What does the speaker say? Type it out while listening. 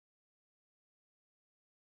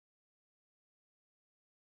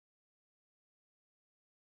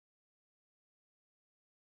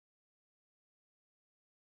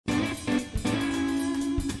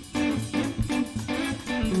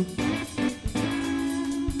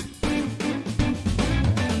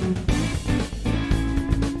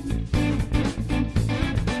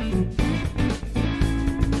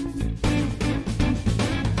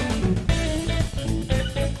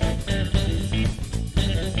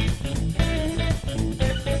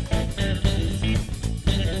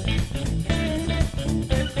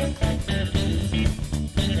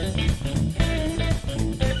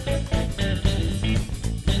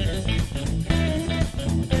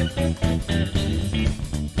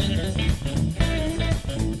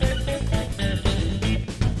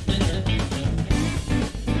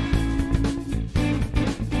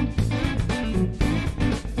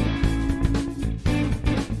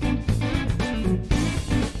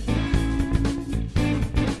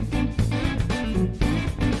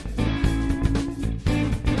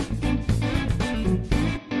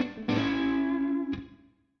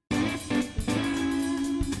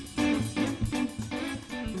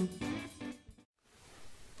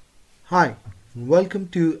Hi, and welcome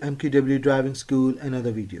to MQW Driving School,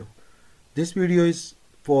 another video. This video is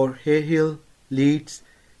for Harehills, Leeds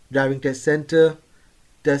Driving Test Center,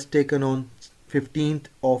 test taken on 15th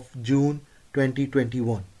of June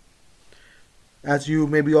 2021. As you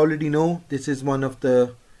maybe already know, this is one of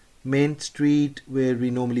the main street where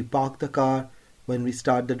we normally park the car when we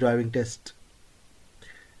start the driving test.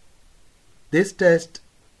 This test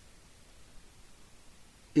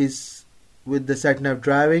is with the sat-nav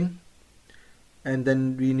driving, and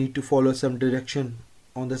then we need to follow some direction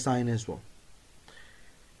on the sign as well.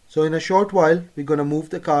 So in a short while we're going to move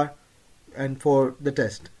the car and for the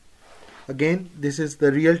test. Again, this is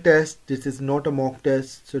the real test, this is not a mock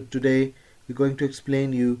test. So today we're going to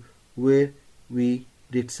explain you where we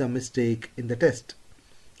did some mistake in the test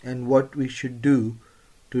and what we should do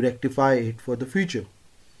to rectify it for the future,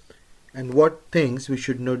 and what things we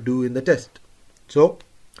should not do in the test. So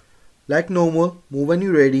like normal, move when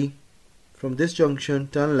you're ready. From this junction,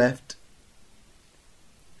 turn left,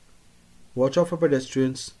 watch out for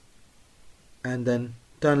pedestrians, and then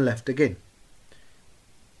turn left again.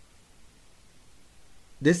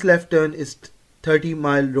 This left turn is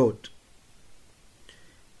 30-mile road.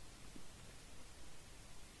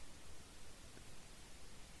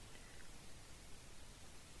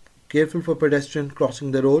 Careful for pedestrian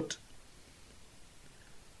crossing the road.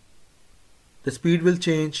 The speed will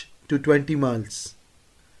change to 20 miles.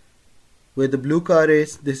 Where the blue car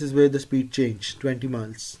is, this is where the speed change, 20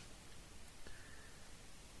 miles.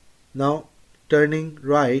 Now turning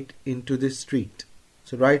right into this street.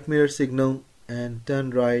 So right mirror signal and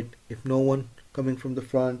turn right. If no one coming from the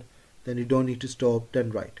front, then you don't need to stop,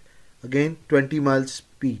 turn right. Again 20 miles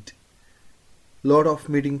speed. Lot of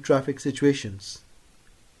meeting traffic situations.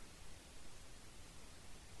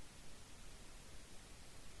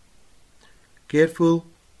 Careful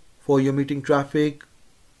for your meeting traffic.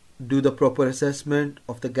 Do the proper assessment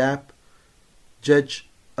of the gap, judge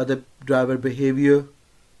other driver behavior,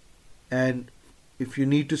 and if you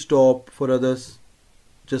need to stop for others,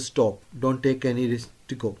 just stop. Don't take any risk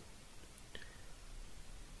to go.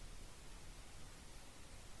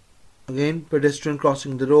 Again, pedestrian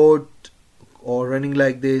crossing the road or running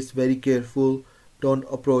like this, very careful. Don't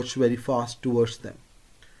approach very fast towards them.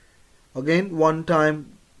 Again, one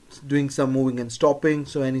time doing some moving and stopping,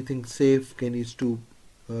 so anything safe can use to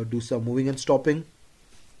do some moving and stopping.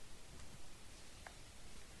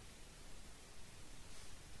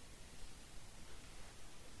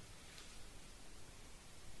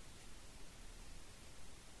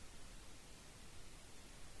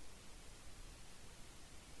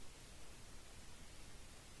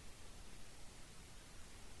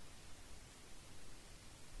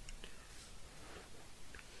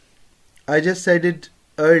 I just said it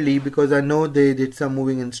early because I know they did some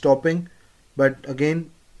moving and stopping, but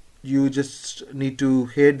again you just need to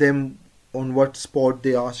hear them on what spot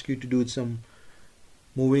they ask you to do some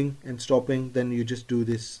moving and stopping. Then you just do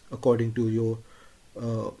this according to your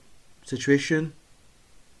situation.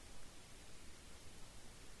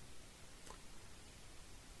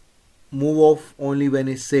 Move off only when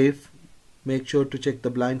it's safe. Make sure to check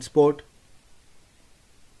the blind spot.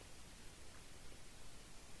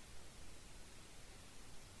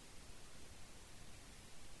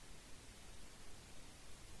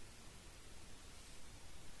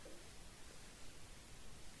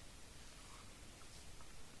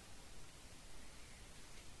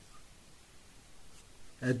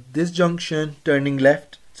 At this junction, turning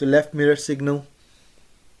left, so left mirror signal.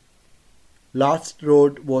 Last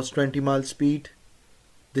road was 20 mile speed.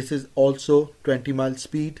 This is also 20 mile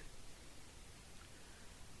speed.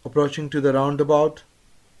 Approaching to the roundabout.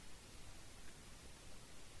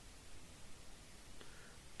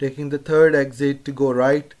 Taking the third exit to go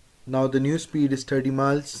right. Now the new speed is 30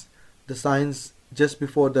 miles. The signs just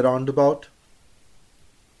before the roundabout.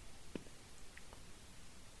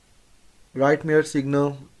 Right mirror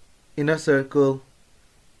signal, inner circle.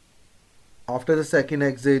 After the second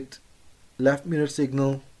exit, left mirror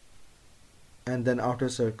signal, and then outer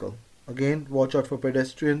circle. Again, watch out for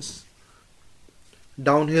pedestrians.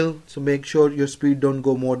 Downhill, so make sure your speed don't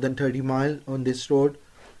go more than 30 miles on this road.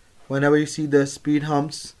 Whenever you see the speed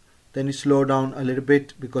humps, then you slow down a little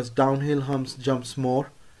bit because downhill humps jumps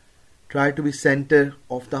more. Try to be center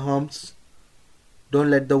of the humps. Don't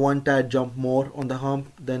let the one tire jump more on the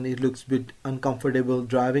hump, then it looks a bit uncomfortable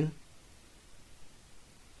driving.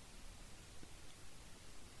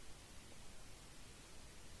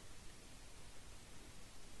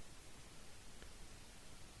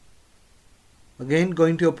 Again,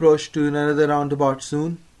 going to approach to another roundabout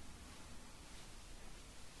soon.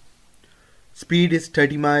 Speed is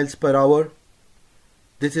 30 miles per hour.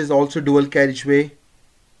 This is also dual carriageway,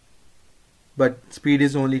 but speed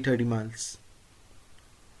is only 30 miles.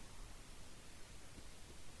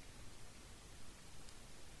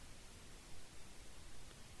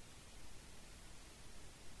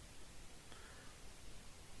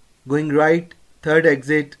 Going right, third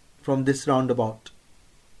exit from this roundabout.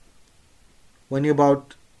 When you're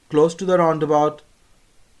about close to the roundabout,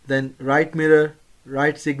 then right mirror,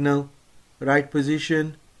 right signal, right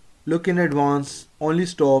position, look in advance, only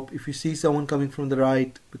stop if you see someone coming from the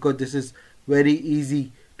right, because this is very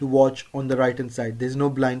easy to watch on the right hand side. There's no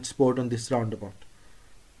blind spot on this roundabout.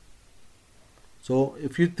 So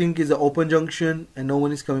if you think it's an open junction and no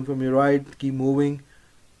one is coming from your right, keep moving.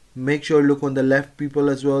 Make sure you look on the left people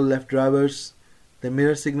as well, left drivers, the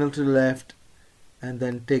mirror signal to the left, and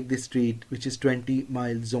then take the street, which is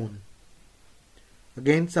 20-mile zone.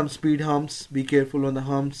 Again, some speed humps, be careful on the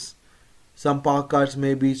humps. Some parked cars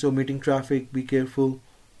may be, so meeting traffic, be careful.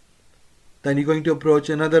 Then you're going to approach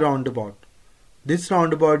another roundabout. This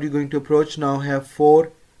roundabout you're going to approach now have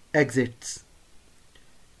 4 exits.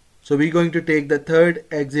 So we're going to take the third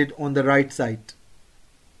exit on the right side.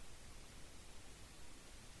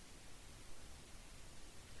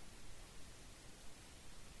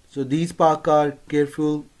 So these parked cars,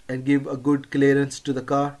 careful and give a good clearance to the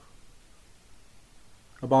car.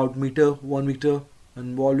 About 1 meter,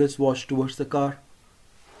 and always watch towards the car.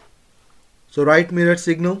 So right mirror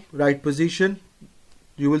signal, right position.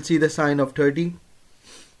 You will see the sign of 30.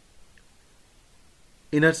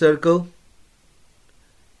 Inner circle.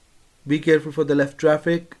 Be careful for the left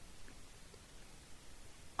traffic.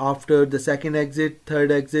 After the second exit,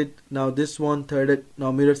 third exit, now this one, third,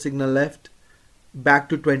 now mirror signal left. Back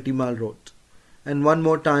to 20-mile road, and one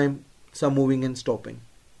more time some moving and stopping.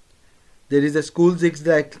 There is a school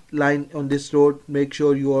zigzag line on this road. Make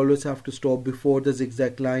sure you always have to stop before the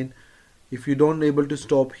zigzag line. If you don't able to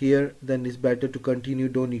stop here, then it's better to continue,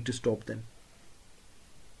 don't need to stop then.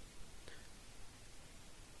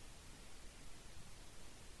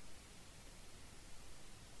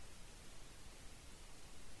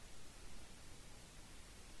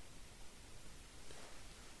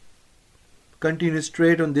 Continue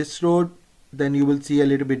straight on this road, then you will see a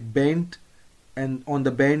little bit bent, and on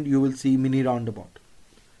the bend you will see mini roundabout.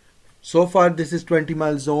 So far this is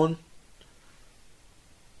 20-mile zone.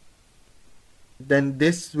 Then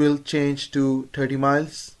this will change to 30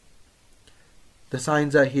 miles. The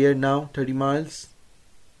signs are here now, 30 miles.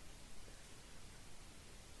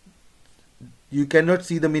 You cannot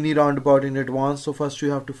see the mini roundabout in advance, so first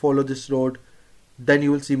you have to follow this road, then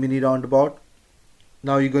you will see mini roundabout.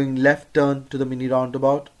 Now you're going left turn to the mini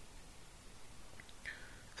roundabout.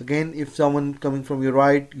 Again, if someone coming from your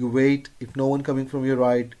right, you wait. If no one coming from your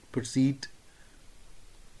right, proceed.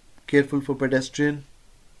 Careful for pedestrian.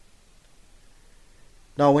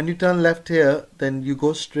 Now when you turn left here, then you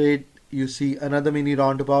go straight, you see another mini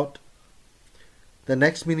roundabout. The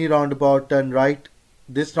next mini roundabout, turn right.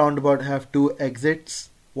 This roundabout have 2 exits,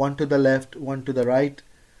 one to the left, one to the right.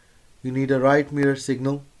 You need a right mirror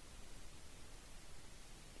signal.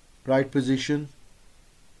 Right position.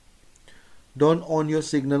 Don't on your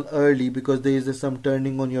signal early because there is some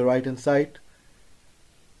turning on your right hand side.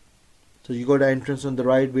 So you got the entrance on the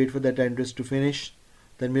right, wait for that entrance to finish.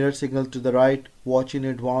 Then mirror signal to the right, watch in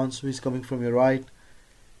advance who is coming from your right.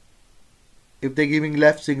 If they're giving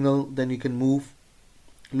left signal, then you can move.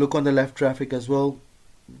 Look on the left traffic as well.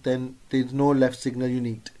 Then there's no left signal you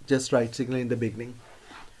need, just right signal in the beginning.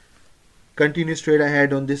 Continue straight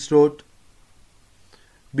ahead on this road.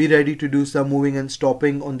 Be ready to do some moving and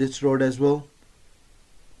stopping on this road as well.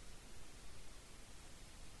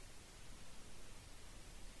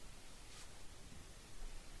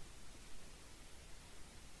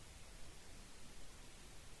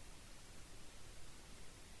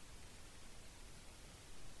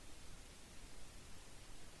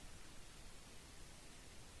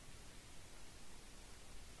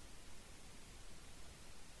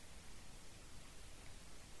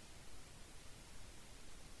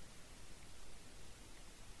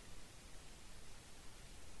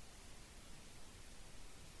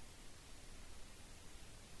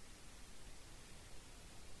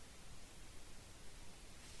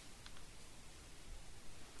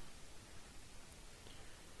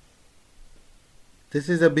 This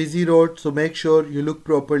is a busy road, so make sure you look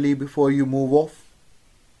properly before you move off.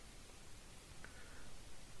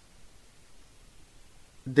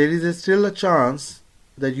 There is still a chance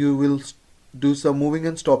that you will do some moving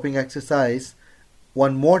and stopping exercise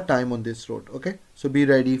one more time on this road. Okay, so be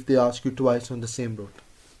ready if they ask you twice on the same road.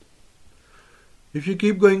 If you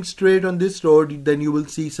keep going straight on this road, then you will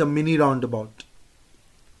see some mini roundabout.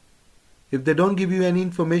 If they don't give you any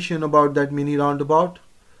information about that mini roundabout,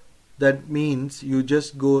 that means you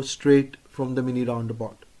just go straight from the mini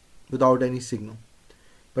roundabout without any signal.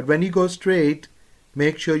 But when you go straight,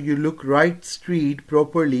 make sure you look right street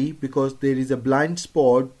properly, because there is a blind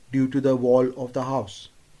spot due to the wall of the house.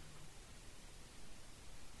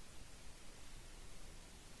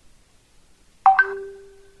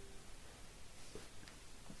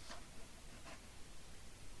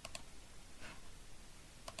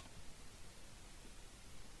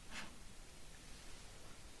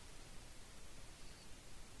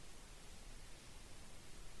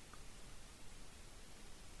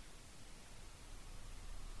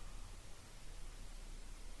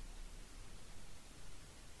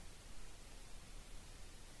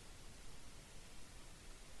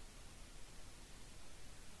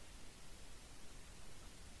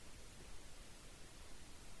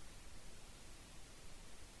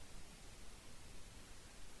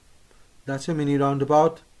 That's a mini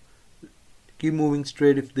roundabout. Keep moving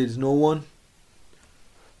straight if there is no one.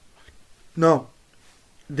 Now,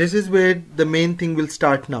 this is where the main thing will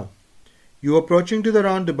start now. You approaching to the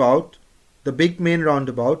roundabout, the big main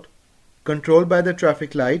roundabout, controlled by the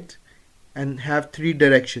traffic light, and have three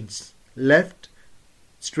directions: left,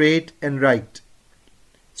 straight and right.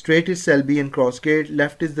 Straight is Selby and Crossgate,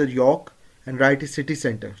 left is the York, and right is City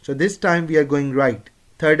Centre. So this time we are going right.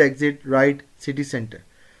 Third exit, right, City Centre.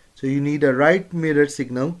 So you need a right mirror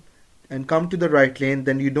signal and come to the right lane,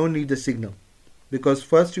 then you don't need the signal, because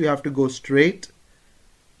first you have to go straight.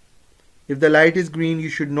 If the light is green, you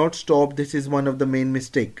should not stop. This is one of the main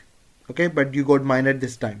mistake. Okay, but you got mine at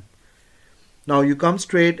this time. Now you come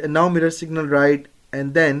straight and now mirror signal right,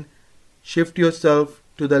 and then shift yourself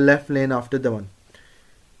to the left lane after the one.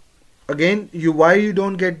 Again, why you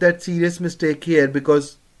don't get that serious mistake here,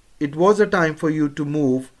 because it was a time for you to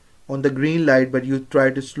move on the green light, but you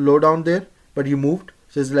tried to slow down there, but you moved.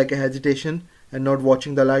 So it's like a hesitation and not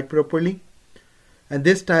watching the light properly. And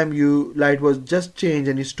this time light was just changed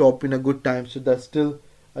and you stop in a good time. So that's still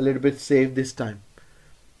a little bit safe this time.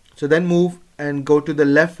 So then move and go to the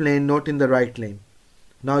left lane, not in the right lane.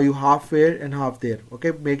 Now you half here and half there.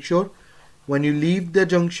 Okay, make sure when you leave the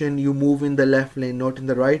junction, you move in the left lane, not in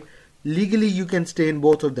the right. Legally, you can stay in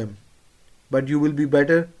both of them, but you will be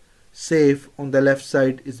better safe on the left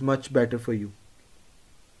side is much better for you.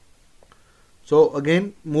 So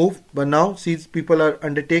again move, but now see people are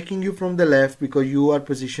undertaking you from the left because you are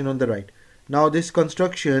positioned on the right. Now this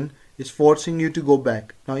construction is forcing you to go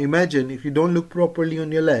back. Now imagine if you don't look properly on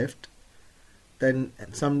your left, then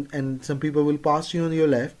some people will pass you on your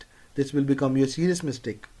left. This will become your serious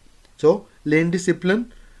mistake. So lane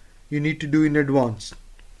discipline you need to do in advance.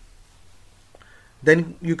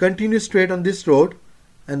 Then you continue straight on this road,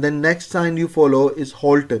 and then next sign you follow is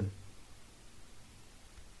Halton.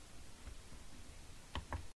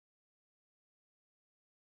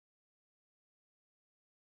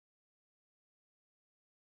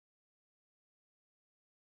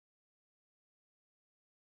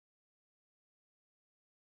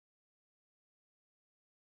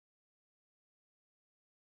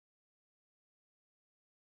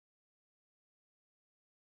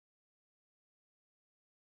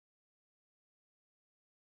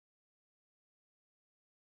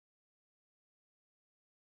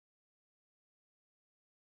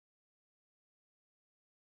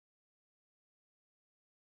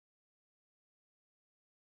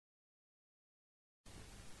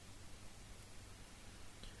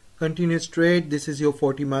 Continue straight. This is your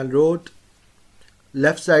 40-mile road.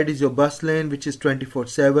 Left side is your bus lane, which is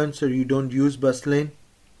 24/7, so you don't use bus lane.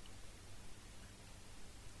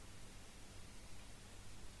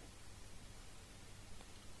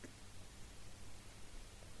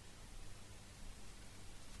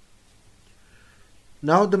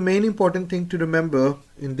 Now the main important thing to remember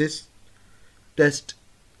in this test,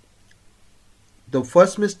 the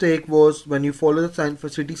first mistake was when you follow the sign for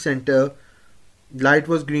city center, light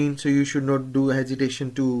was green, so you should not do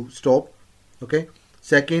hesitation to stop. Okay.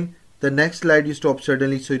 Second, the next light you stop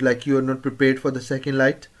suddenly, so like you are not prepared for the second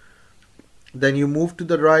light. Then you move to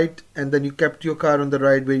the right, and then you kept your car on the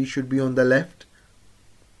right where you should be on the left.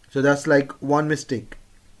 So that's like one mistake,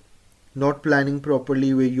 not planning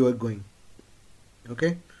properly where you are going.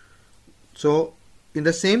 Okay. So in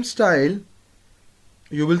the same style,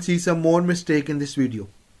 you will see some more mistake in this video.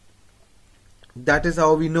 That is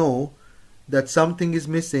how we know that something is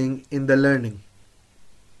missing in the learning,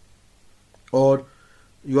 or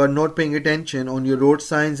you are not paying attention on your road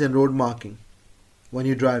signs and road marking when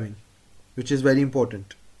you're driving, which is very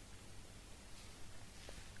important.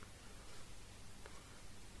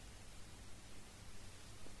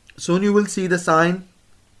 Soon you will see the sign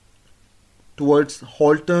towards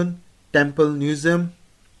Halton Temple Museum.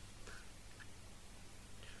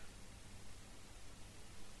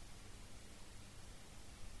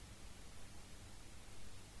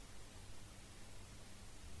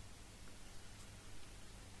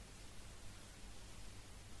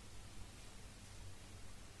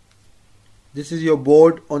 This is your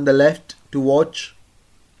board on the left to watch.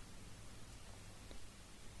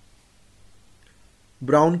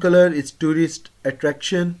 Brown color is tourist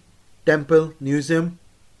attraction, temple, museum.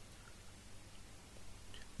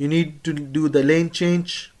 You need to do the lane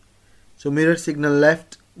change. So mirror signal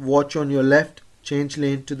left, watch on your left, change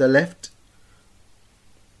lane to the left.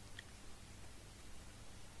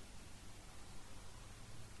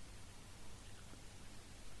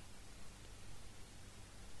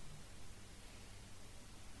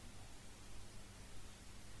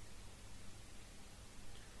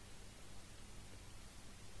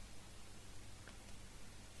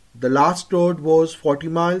 The last road was 40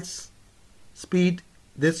 miles speed.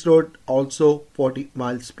 This road also 40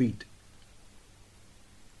 miles speed.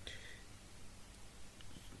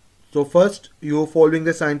 So first you are following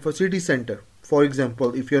the sign for city center, for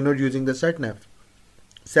example, if you are not using the sat nav.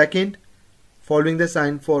 Second, following the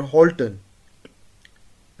sign for Halton.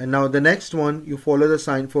 And now the next one, you follow the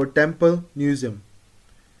sign for Temple Museum,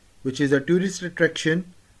 which is a tourist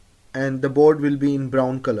attraction, and the board will be in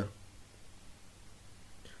brown color.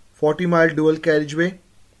 40-mile dual carriageway.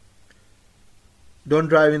 Don't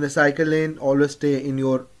drive in the cycle lane, always stay in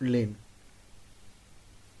your lane.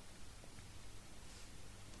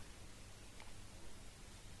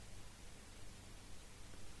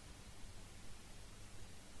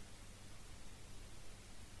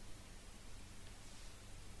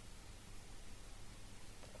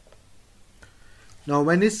 Now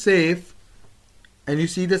when it's safe and you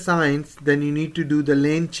see the signs, then you need to do the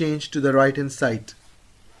lane change to the right hand side.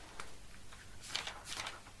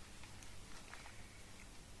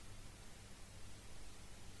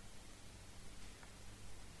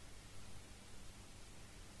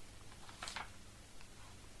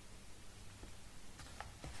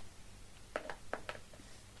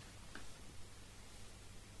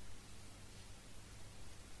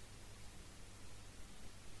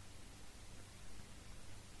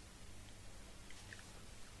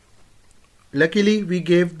 Luckily, we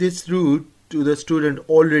gave this route to the student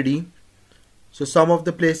already, so some of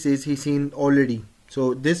the places he's seen already.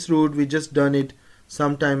 So this route we just done it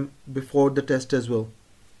sometime before the test as well.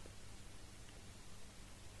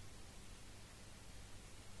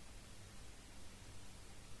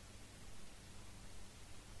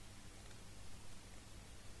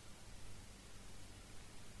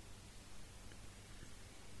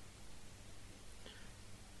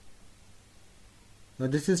 Now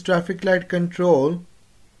this is traffic light control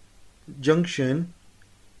junction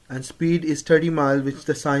and speed is 30 miles, which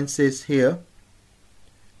the sign says here.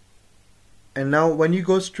 And now when you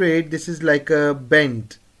go straight, this is like a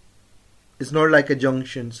bend. It's not like a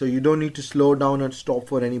junction, so you don't need to slow down or stop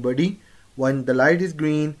for anybody. When the light is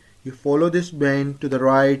green, you follow this bend to the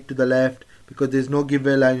right, to the left, because there's no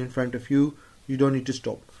giveaway line in front of you. You don't need to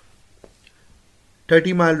stop.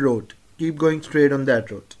 30-mile road. Keep going straight on that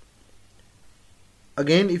road.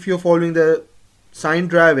 Again, if you're following the sign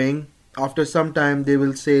driving, after some time they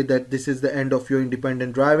will say that this is the end of your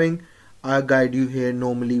independent driving. I'll guide you here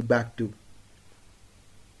normally back to.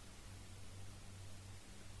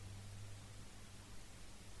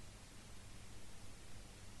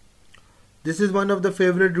 This is one of the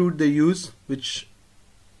favorite route they use, which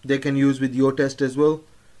they can use with your test as well.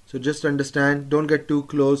 So just understand, don't get too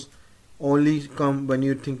close, only come when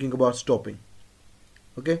you're thinking about stopping.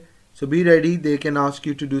 Okay, so be ready, they can ask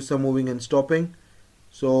you to do some moving and stopping.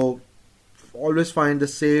 So always find the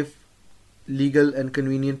safe, legal and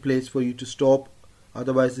convenient place for you to stop,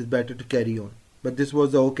 otherwise it's better to carry on. But this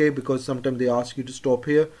was okay because sometimes they ask you to stop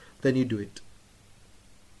here, then you do it.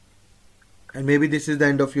 And maybe this is the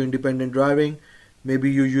end of your independent driving.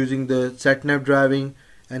 Maybe you're using the sat-nav driving,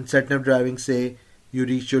 and sat-nav driving say you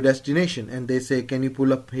reach your destination and they say can you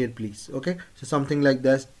pull up here please. Okay, so something like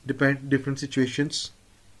that, different situations.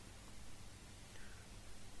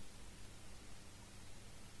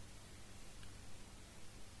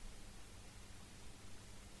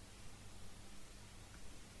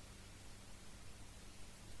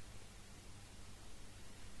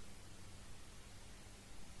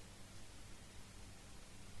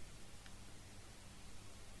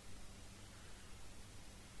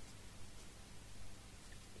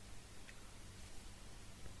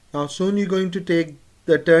 Now soon you're going to take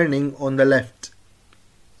the turning on the left.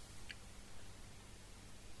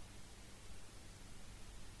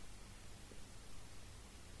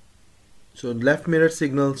 So left mirror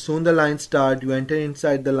signal, soon the lines start, you enter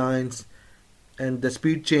inside the lines and the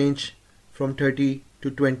speed change from 30 to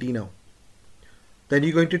 20 now. Then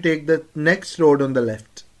you're going to take the next road on the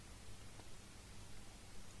left.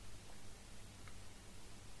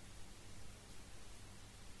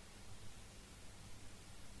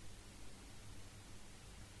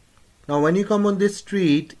 Now when you come on this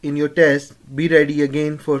street in your test, be ready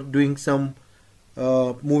again for doing some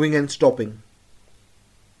moving and stopping.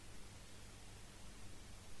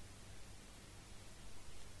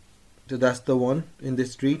 So that's the one in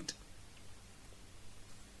this street.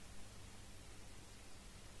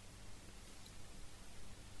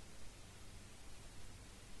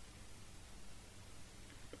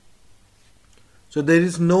 So there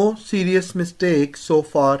is no serious mistake so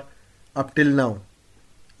far up till now,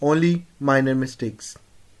 only minor mistakes.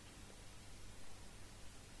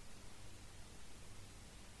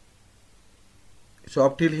 So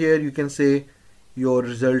up till here you can say your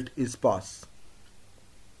result is pass.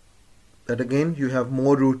 That again you have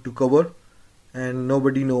more route to cover and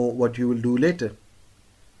nobody know what you will do later.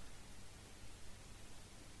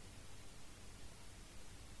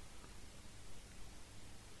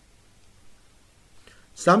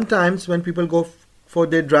 Sometimes when people go for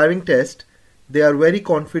their driving test, they are very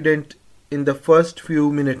confident in the first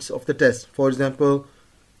few minutes of the test. For example,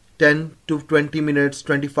 10 to 20 minutes,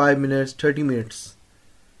 25 minutes, 30 minutes.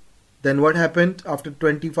 Then what happened after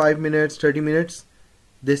 25 minutes, 30 minutes?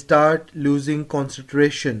 They start losing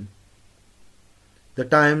concentration. The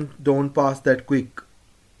time don't pass that quick.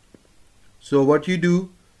 So what you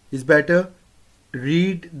do is better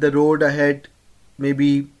read the road ahead,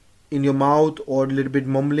 maybe in your mouth or a little bit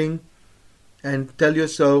mumbling, and tell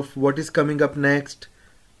yourself what is coming up next,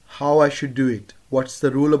 how I should do it, what's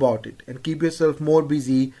the rule about it, and keep yourself more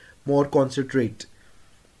busy, more concentrate.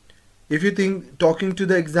 If you think talking to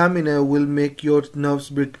the examiner will make your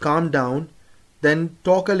nerves a bit calm down, then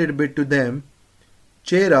talk a little bit to them,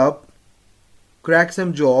 cheer up, crack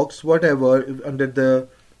some jokes, whatever, under the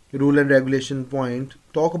rule and regulation point,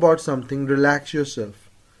 talk about something, relax yourself,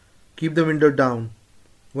 keep the window down.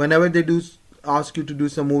 Whenever they do ask you to do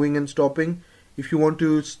some moving and stopping, if you want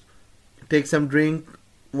to take some drink,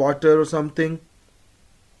 water or something,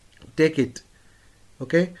 take it.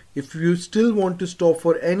 Okay, if you still want to stop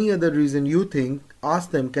for any other reason you think, ask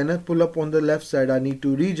them, can I pull up on the left side? I need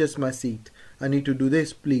to readjust my seat. I need to do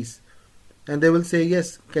this, please. And they will say,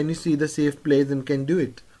 yes, can you see the safe place and can do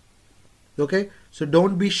it. Okay, so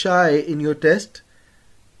don't be shy in your test.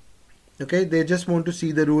 Okay, they just want to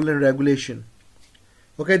see the rule and regulation.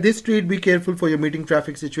 Okay, this street, be careful for your meeting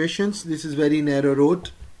traffic situations. This is very narrow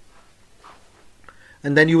road.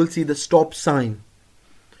 And then you will see the stop sign.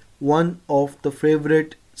 One of the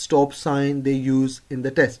favorite stop sign they use in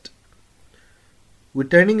the test. We're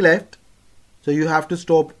turning left, so you have to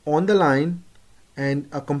stop on the line and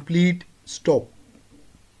a complete stop.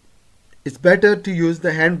 It's better to use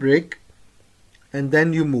the handbrake and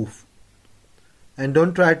then you move. And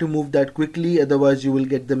don't try to move that quickly, otherwise you will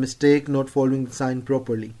get the mistake not following the sign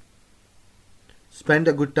properly. Spend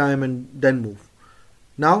a good time and then move.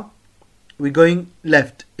 Now we're going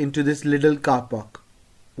left into this little car park.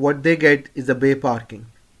 What they get is a bay parking.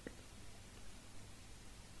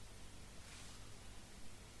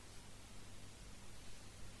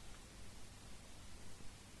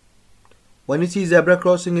 When you see zebra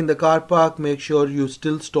crossing in the car park, make sure you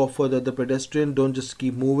still stop for the other pedestrian. Don't just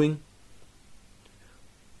keep moving.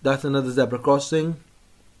 That's another zebra crossing.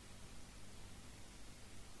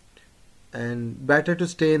 And better to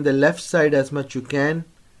stay in the left side as much you can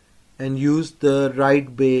and use the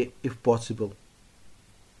right bay if possible.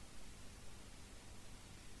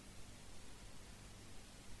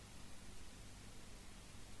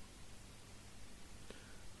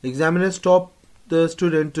 The examiner stopped the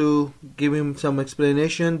student to give him some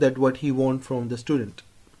explanation that what he wants from the student.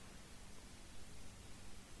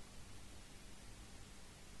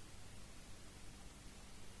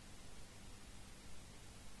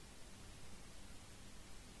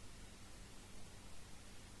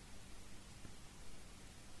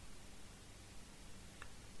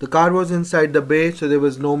 The car was inside the bay, so there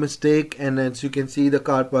was no mistake, and as you can see the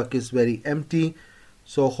car park is very empty,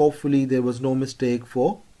 so hopefully there was no mistake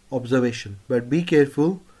for observation. But be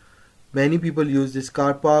careful, many people use this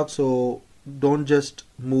car park, so don't just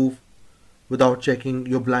move without checking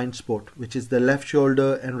your blind spot, which is the left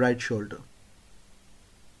shoulder and right shoulder.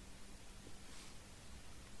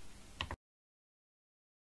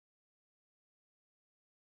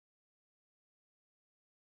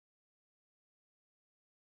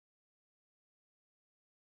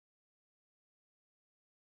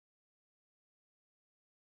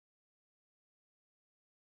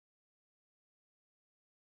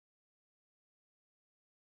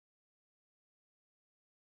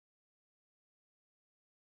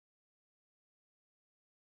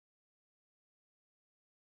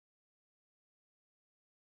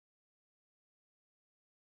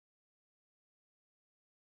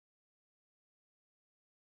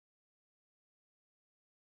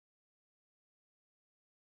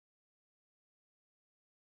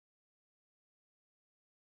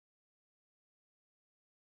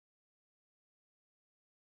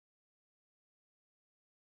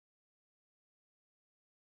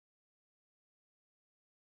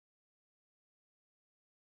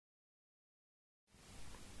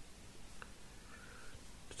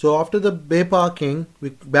 So after the bay parking, we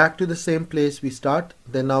back to the same place we start.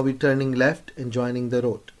 Then now we're turning left and joining the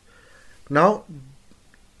road. Now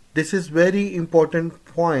this is very important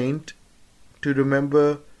point to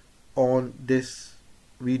remember on this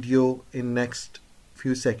video in next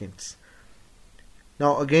few seconds.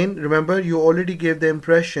 Now again, remember, you already gave the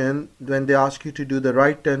impression when they ask you to do the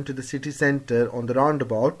right turn to the city center on the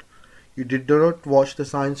roundabout. You did not watch the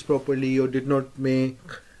signs properly, or did not make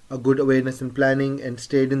a good awareness and planning and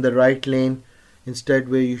stayed in the right lane instead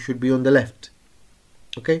where you should be on the left.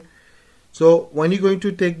 Okay, so when you're going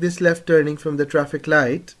to take this left turning from the traffic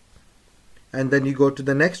light and then you go to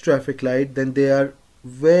the next traffic light, then they are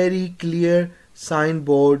very clear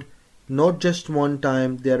signboard. Not just one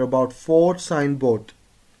time, there are about 4 signboard.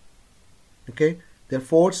 Okay, their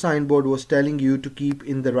 4 signboard was telling you to keep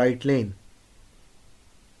in the right lane.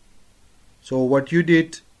 So what you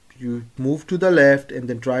did, you moved to the left and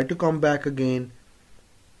then tried to come back again.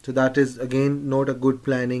 So that is again not a good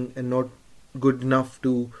planning and not good enough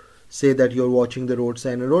to say that you're watching the road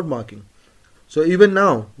sign and road marking. So even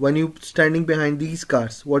now, when you're standing behind these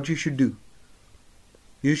cars, what you should do?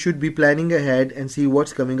 You should be planning ahead and see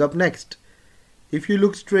what's coming up next. If you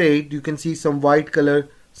look straight, you can see some white color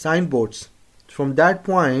signboards. From that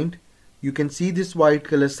point, you can see this white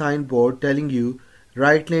color signboard telling you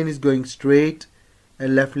right lane is going straight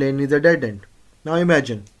and left lane is a dead end. Now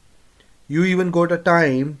imagine, you even got a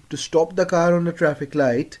time to stop the car on a traffic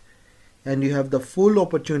light and you have the full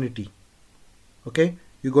opportunity. Okay,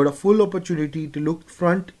 you got a full opportunity to look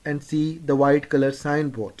front and see the white color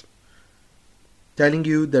signboard telling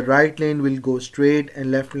you the right lane will go straight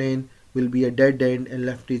and left lane will be a dead end and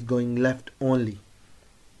left is going left only.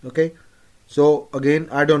 Okay, so again,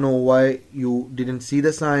 I don't know why you didn't see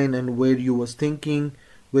the sign and where you was thinking,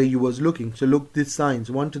 where you was looking. So look, these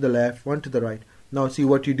signs, one to the left, one to the right. Now see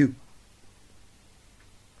what you do.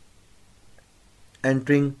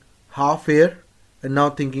 Entering half here and now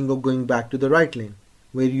thinking of going back to the right lane,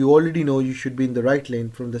 where you already know you should be in the right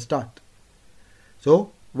lane from the start.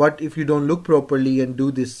 So what if you don't look properly and do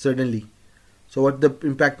this suddenly? So what the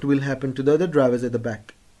impact will happen to the other drivers at the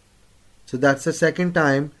back? So that's the second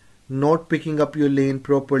time not picking up your lane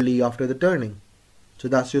properly after the turning. So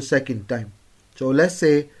that's your second time. So let's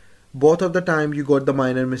say both of the time you got the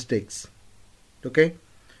minor mistakes. Okay,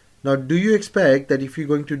 now do you expect that if you're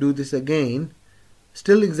going to do this again,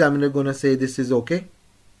 still examiner gonna say this is okay?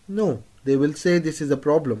 No, they will say this is a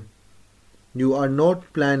problem. You are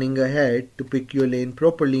not planning ahead to pick your lane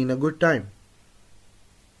properly in a good time.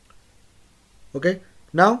 Okay,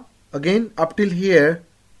 now again up till here,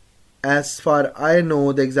 as far I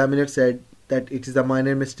know, the examiner said that it is a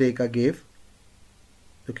minor mistake I gave.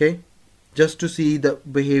 Okay, just to see the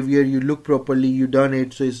behavior, you look properly, you done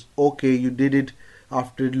it, so it's okay, you did it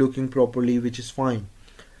after looking properly, which is fine.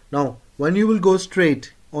 Now when you will go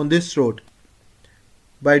straight on this road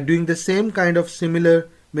by doing the same kind of similar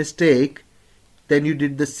mistake, then you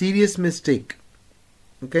did the serious mistake.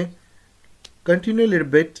 Okay, continue a little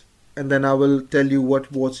bit and then I will tell you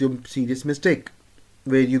what was your serious mistake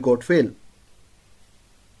where you got fail.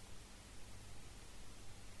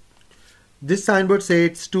 This signboard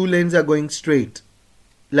says 2 lanes are going straight.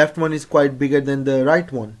 Left one is quite bigger than the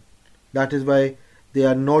right one. That is why they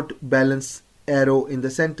are not balanced arrow in the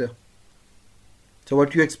center. So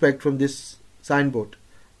what you expect from this signboard?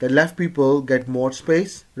 The left people get more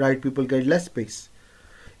space, right people get less space.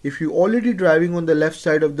 If you already driving on the left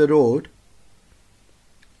side of the road,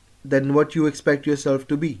 then what you expect yourself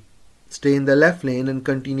to be? Stay in the left lane and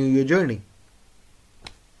continue your journey.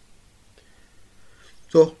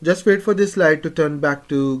 So just wait for this light to turn back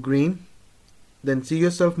to green, then see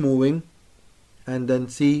yourself moving and then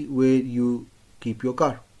see where you keep your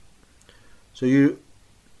car. So you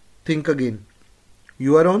think again,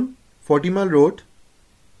 you are on 40-mile road,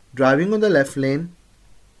 driving on the left lane.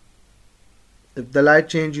 If the light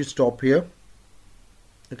change, you stop here.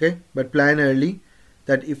 Okay, but plan early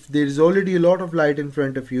that if there is already a lot of light in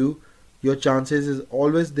front of you, your chances is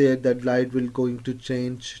always there that light will going to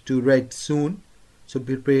change to red soon. So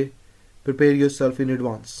prepare yourself in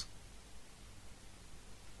advance.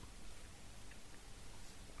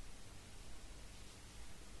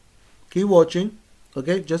 Keep watching.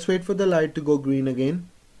 Okay, just wait for the light to go green again.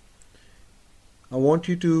 I want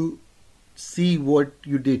you to see what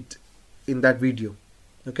you did in that video.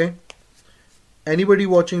 Okay, anybody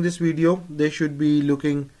watching this video, they should be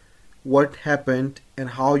looking what happened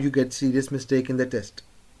and how you get serious mistake in the test.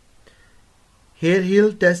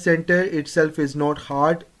 Harehills test center itself is not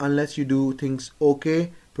hard unless you do things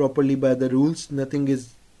okay properly by the rules. Nothing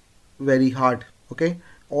is very hard. Okay,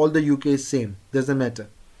 all the UK is same, doesn't matter.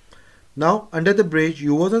 Now under the bridge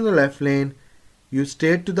you was on the left lane, you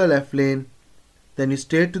stayed to the left lane, then you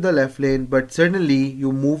stayed to the left lane, but suddenly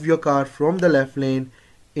you move your car from the left lane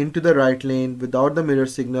into the right lane without the mirror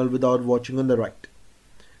signal, without watching on the right.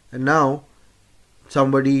 And now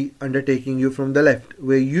somebody undertaking you from the left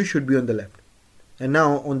where you should be on the left. And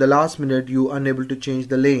now on the last minute you are unable to change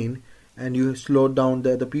the lane and you slowed down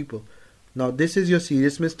the other people. Now this is your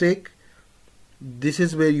serious mistake. This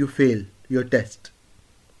is where you fail your test.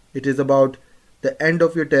 It is about the end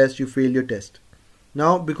of your test, you fail your test.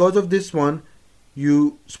 Now because of this one,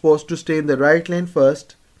 you supposed to stay in the right lane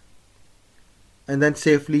first and then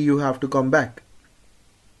safely you have to come back.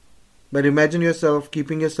 But imagine yourself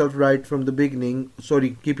keeping yourself right from the beginning,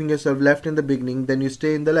 keeping yourself left in the beginning, then you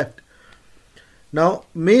stay in the left. Now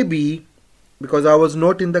maybe because I was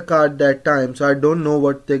not in the car at that time, so I don't know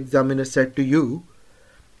what the examiner said to you,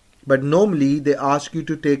 but normally they ask you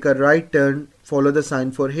to take a right turn, follow the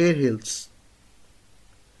sign for Harehills.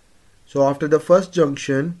 So after the first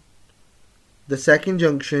junction, the second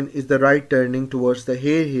junction is the right turning towards the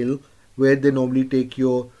Harehill, where they normally take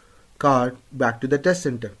your car back to the test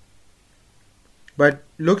center. But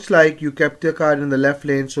looks like you kept your car in the left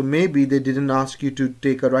lane, so maybe they didn't ask you to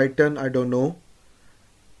take a right turn, I don't know.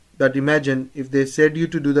 But imagine if they said you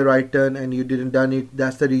to do the right turn and you didn't done it,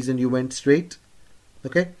 that's the reason you went straight.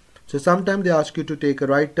 Okay, so sometimes they ask you to take a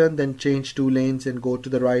right turn, then change 2 lanes and go to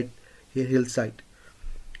the right hill side.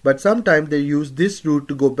 But sometimes they use this route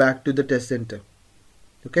to go back to the test center.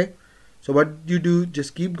 Okay, so what you do,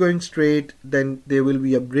 just keep going straight, then there will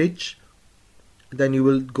be a bridge, then you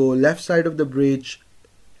will go left side of the bridge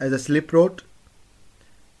as a slip road,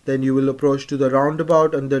 then you will approach to the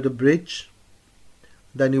roundabout under the bridge,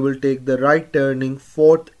 then you will take the right turning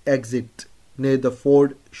 4th exit near the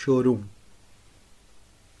Ford showroom.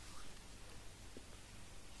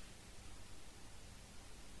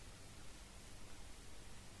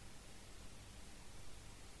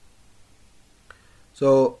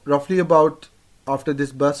 So roughly about after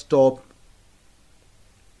this bus stop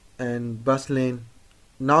and bus lane,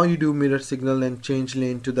 now you do mirror signal and change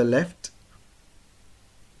lane to the left,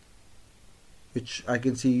 which I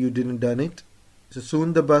can see you didn't done it. So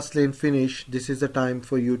soon the bus lane finish, this is the time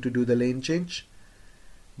for you to do the lane change.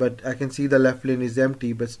 But I can see the left lane is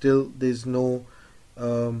empty, but still there is no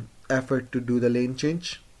effort to do the lane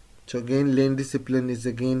change. So again lane discipline is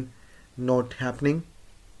again not happening.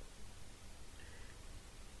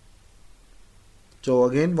 So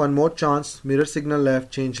again one more chance, mirror signal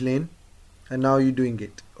left, change lane, and now you're doing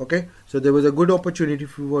it. Okay, so there was a good opportunity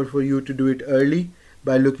for you to do it early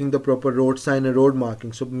by looking the proper road sign and road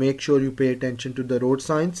marking. So make sure you pay attention to the road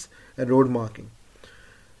signs and road marking.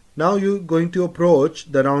 Now you're going to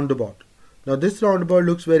approach the roundabout. Now this roundabout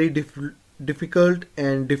looks very difficult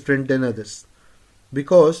and different than others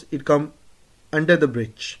because it comes under the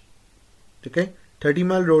bridge. Okay,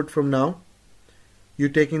 30-mile road from now. You're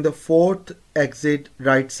taking the 4th exit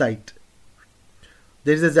right side.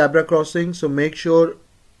 There is a zebra crossing, so make sure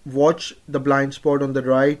watch the blind spot on the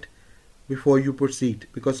right before you proceed,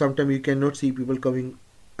 because sometimes you cannot see people coming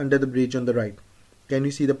under the bridge on the right. Can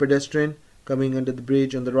you see the pedestrian coming under the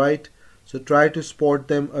bridge on the right? So try to spot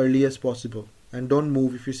them early as possible and don't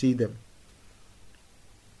move if you see them.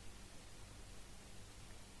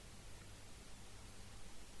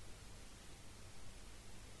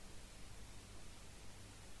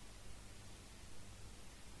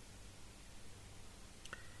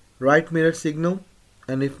 Right mirror signal,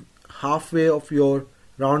 and if halfway of your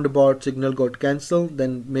roundabout signal got cancelled,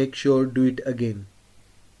 then make sure do it again.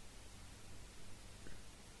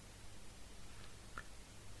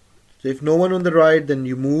 So if no one on the right, then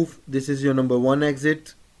you move. This is your number 1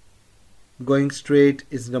 exit. Going straight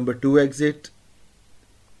is number 2 exit.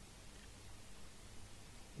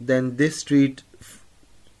 Then this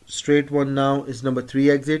straight one now is number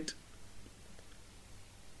 3 exit.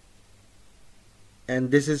 And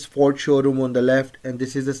this is Ford showroom on the left, and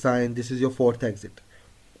this is the sign, this is your 4th exit.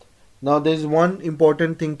 Now there is one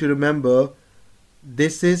important thing to remember.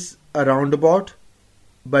 This is a roundabout,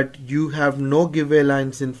 but you have no giveaway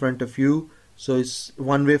lines in front of you, so it's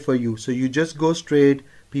one way for you. So you just go straight.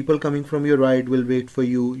 People coming from your right will wait for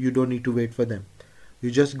you. You don't need to wait for them. You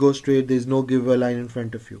just go straight. There's no giveaway line in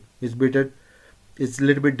front of you. It's better. It's a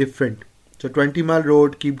little bit different. So 20-mile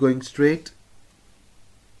road, keep going straight.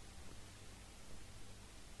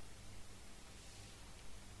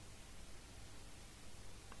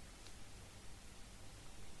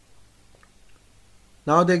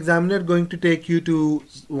 Now the examiner is going to take you to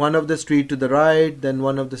one of the street to the right, then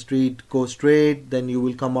one of the street go straight, then you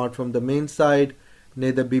will come out from the main side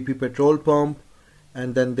near the BP petrol pump,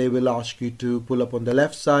 and then they will ask you to pull up on the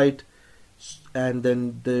left side. and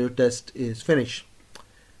then the test is finished.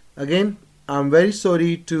 Again, I'm very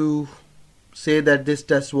sorry to say that this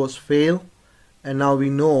test was fail, and now we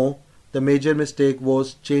know the major mistake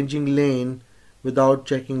was changing lane without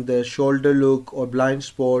checking the shoulder look or blind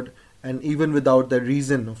spot, and even without the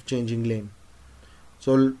reason of changing lane.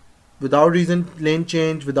 So without reason lane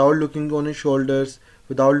change, without looking on his shoulders,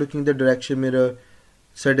 without looking the direction mirror,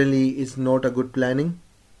 suddenly is not a good planning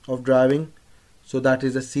of driving. So that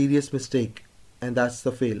is a serious mistake, and that's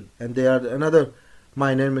the fail. And there are another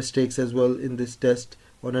minor mistakes as well in this test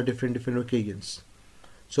on a different occasions.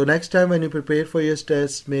 So next time when you prepare for your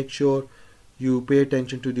test, make sure you pay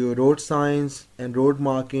attention to your road signs and road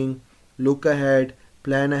marking, look ahead,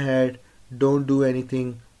 plan ahead, don't do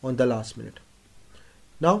anything on the last minute.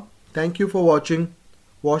 Now, thank you for watching.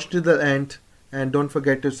 Watch to the end, and don't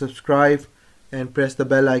forget to subscribe and press the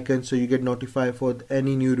bell icon so you get notified for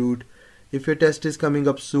any new route. If your test is coming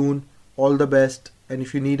up soon, all the best, and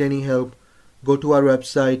if you need any help, go to our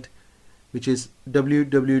website, which is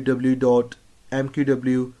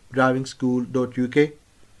www.mqwdrivingschool.uk.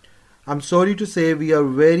 I'm sorry to say we are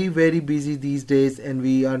very busy these days, and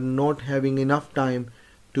we are not having enough time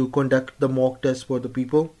to conduct the mock test for the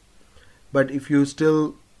people. But if you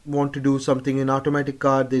still want to do something in automatic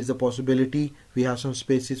car, there is a possibility. We have some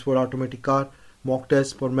spaces for automatic car mock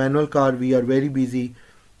test. For manual car, we are very busy,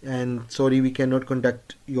 and sorry, we cannot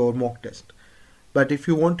conduct your mock test. But if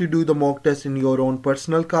you want to do the mock test in your own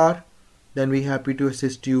personal car, then we're happy to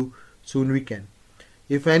assist you soon we can.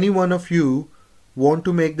 If any one of you want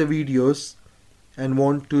to make the videos and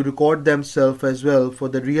want to record themselves as well for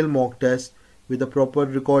the real mock test with a proper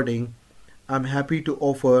recording, I'm happy to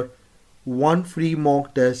offer one free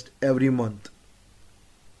mock test every month.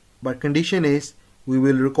 But condition is we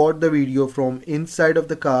will record the video from inside of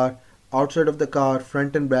the car, outside of the car,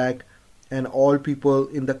 front and back, and all people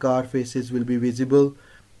in the car faces will be visible,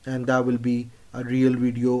 and that will be a real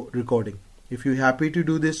video recording. If you're happy to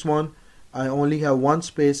do this one, I only have one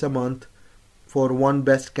space a month for one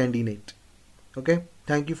best candidate. Okay,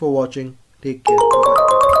 thank you for watching. Take care. Bye.